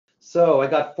So I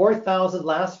got 4,000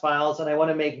 last files, and I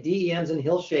want to make DEMs and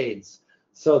Hillshades.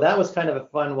 So that was kind of a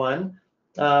fun one.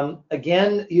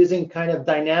 Again, using kind of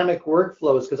dynamic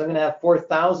workflows, because I'm going to have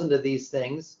 4,000 of these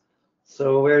things.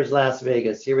 So where's Las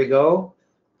Vegas? Here we go,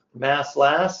 Mass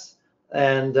Las.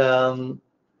 And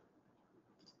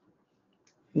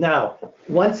now,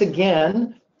 once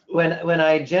again, when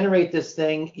I generate this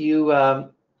thing, you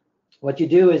what you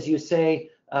do is you say,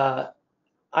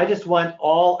 I just want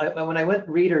all, when I went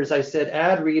readers, I said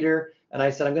add reader, and I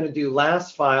said I'm going to do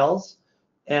last files,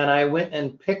 and I went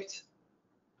and picked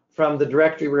from the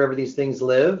directory wherever these things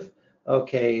live.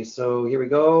 Okay, so here we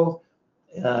go,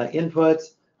 input.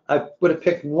 I would have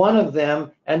picked one of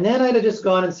them, and then I'd have just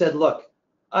gone and said, look,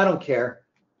 I don't care.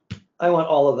 I want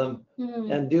all of them,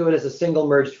 and do it as a single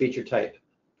merged feature type.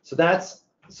 So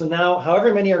now,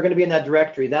 however many are going to be in that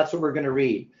directory, that's what we're going to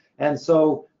read. And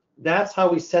so that's how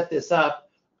we set this up.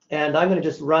 And I'm going to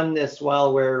just run this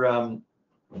while we're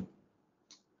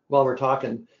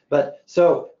talking. But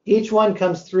so each one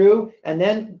comes through, and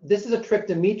then this is a trick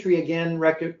Dimitri again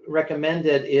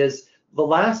recommended, is the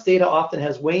last data often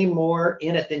has way more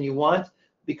in it than you want.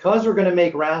 Because we're going to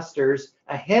make rasters,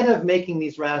 ahead of making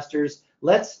these rasters,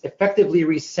 let's effectively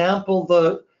resample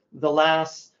the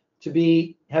last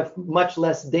to have much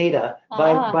less data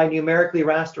by numerically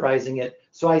rasterizing it.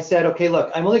 So I said, okay, look,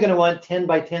 I'm only going to want 10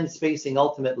 by 10 spacing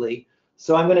ultimately.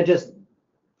 So I'm going to just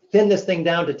thin this thing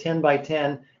down to 10 by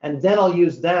 10, and then I'll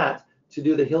use that to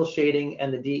do the hill shading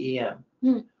and the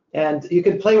DEM. And you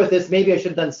can play with this. Maybe I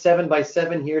should have done 7 by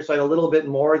 7 here, so I have a little bit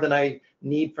more than I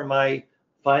need for my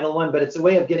final one, but it's a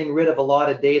way of getting rid of a lot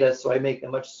of data, so I make a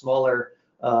much smaller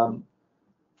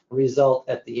result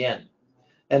at the end.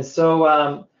 And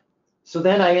so so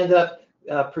then I end up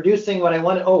producing what I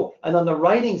wanted. Oh, and on the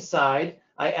writing side,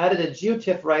 I added a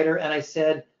geotiff writer, and I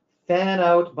said fan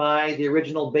out by the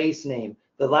original base name.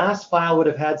 The last file would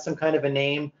have had some kind of a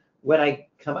name. When I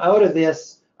come out of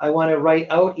this, I want to write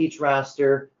out each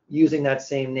raster using that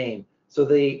same name. So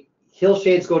the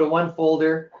Hillshades go to one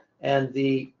folder, and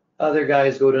the other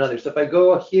guys go to another. So if I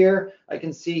go here, I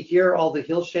can see here all the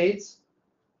Hillshades,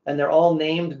 and they're all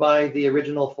named by the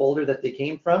original folder that they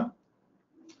came from.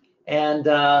 And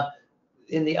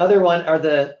in the other one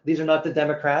these are not the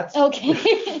Democrats.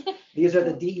 Okay. These are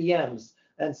the DEMs.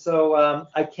 And so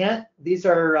these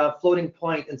are floating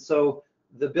point, and so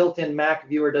the built-in Mac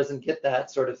viewer doesn't get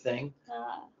that sort of thing.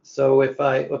 So if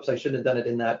whoops, I shouldn't have done it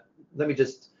in that. Let me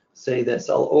just say this.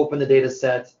 I'll open the data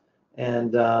set,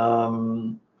 and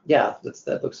yeah,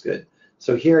 that looks good.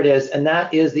 So here it is, and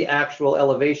that is the actual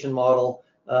elevation model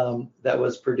that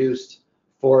was produced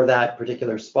for that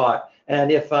particular spot.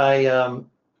 And if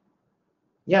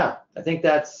yeah, I think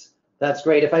that's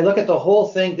great. If I look at the whole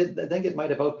thing, I think it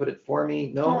might have output it for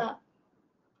me. No.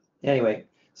 Anyway,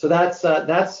 so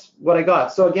that's what I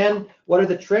got. So again, what are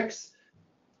the tricks?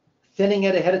 Thinning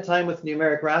it ahead of time with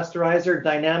numeric rasterizer,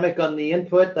 dynamic on the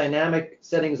input, dynamic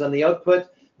settings on the output.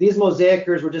 These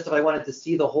mosaicers were just if I wanted to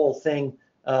see the whole thing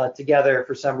together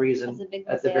for some reason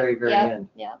at the very, very end.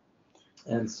 Yeah.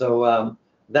 And so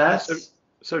that's.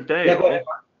 So Dave, yeah,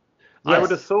 I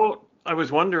would have thought, I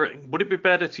was wondering, would it be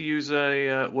better to use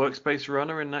a workspace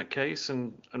runner in that case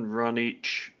and run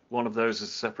each one of those as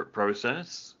a separate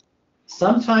process?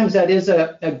 Sometimes that is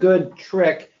a good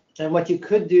trick. And what you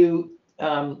could do,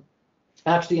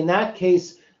 actually in that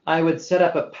case, I would set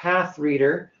up a path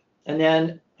reader and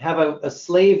then have a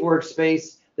slave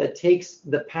workspace that takes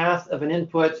the path of an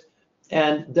input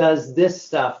and does this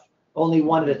stuff only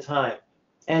one at a time.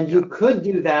 And you could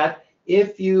do that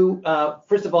if you,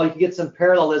 first of all, you could get some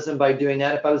parallelism by doing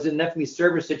that. If I was in an FME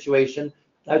server situation,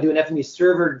 I'd do an FME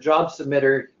server job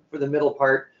submitter for the middle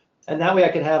part. And that way I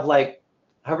could have like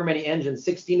however many engines,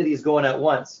 16 of these going at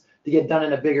once to get done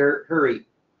in a bigger hurry.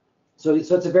 So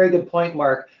it's a very good point,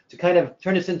 Mark, to kind of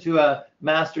turn this into a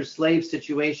master-slave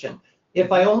situation.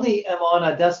 If I only am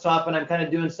on a desktop and I'm kind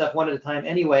of doing stuff one at a time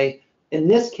anyway, in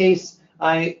this case,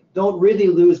 I don't really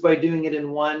lose by doing it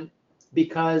in one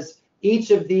because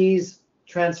each of these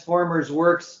transformers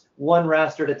works one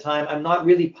raster at a time. I'm not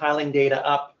really piling data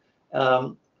up.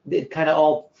 It kind of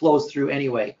all flows through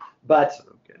anyway. But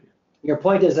your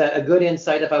point is a good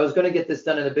insight. If I was going to get this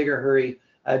done in a bigger hurry,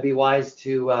 I'd be wise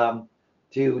to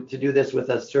do this with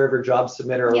a server job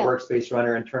submitter or a workspace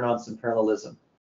runner and turn on some parallelism.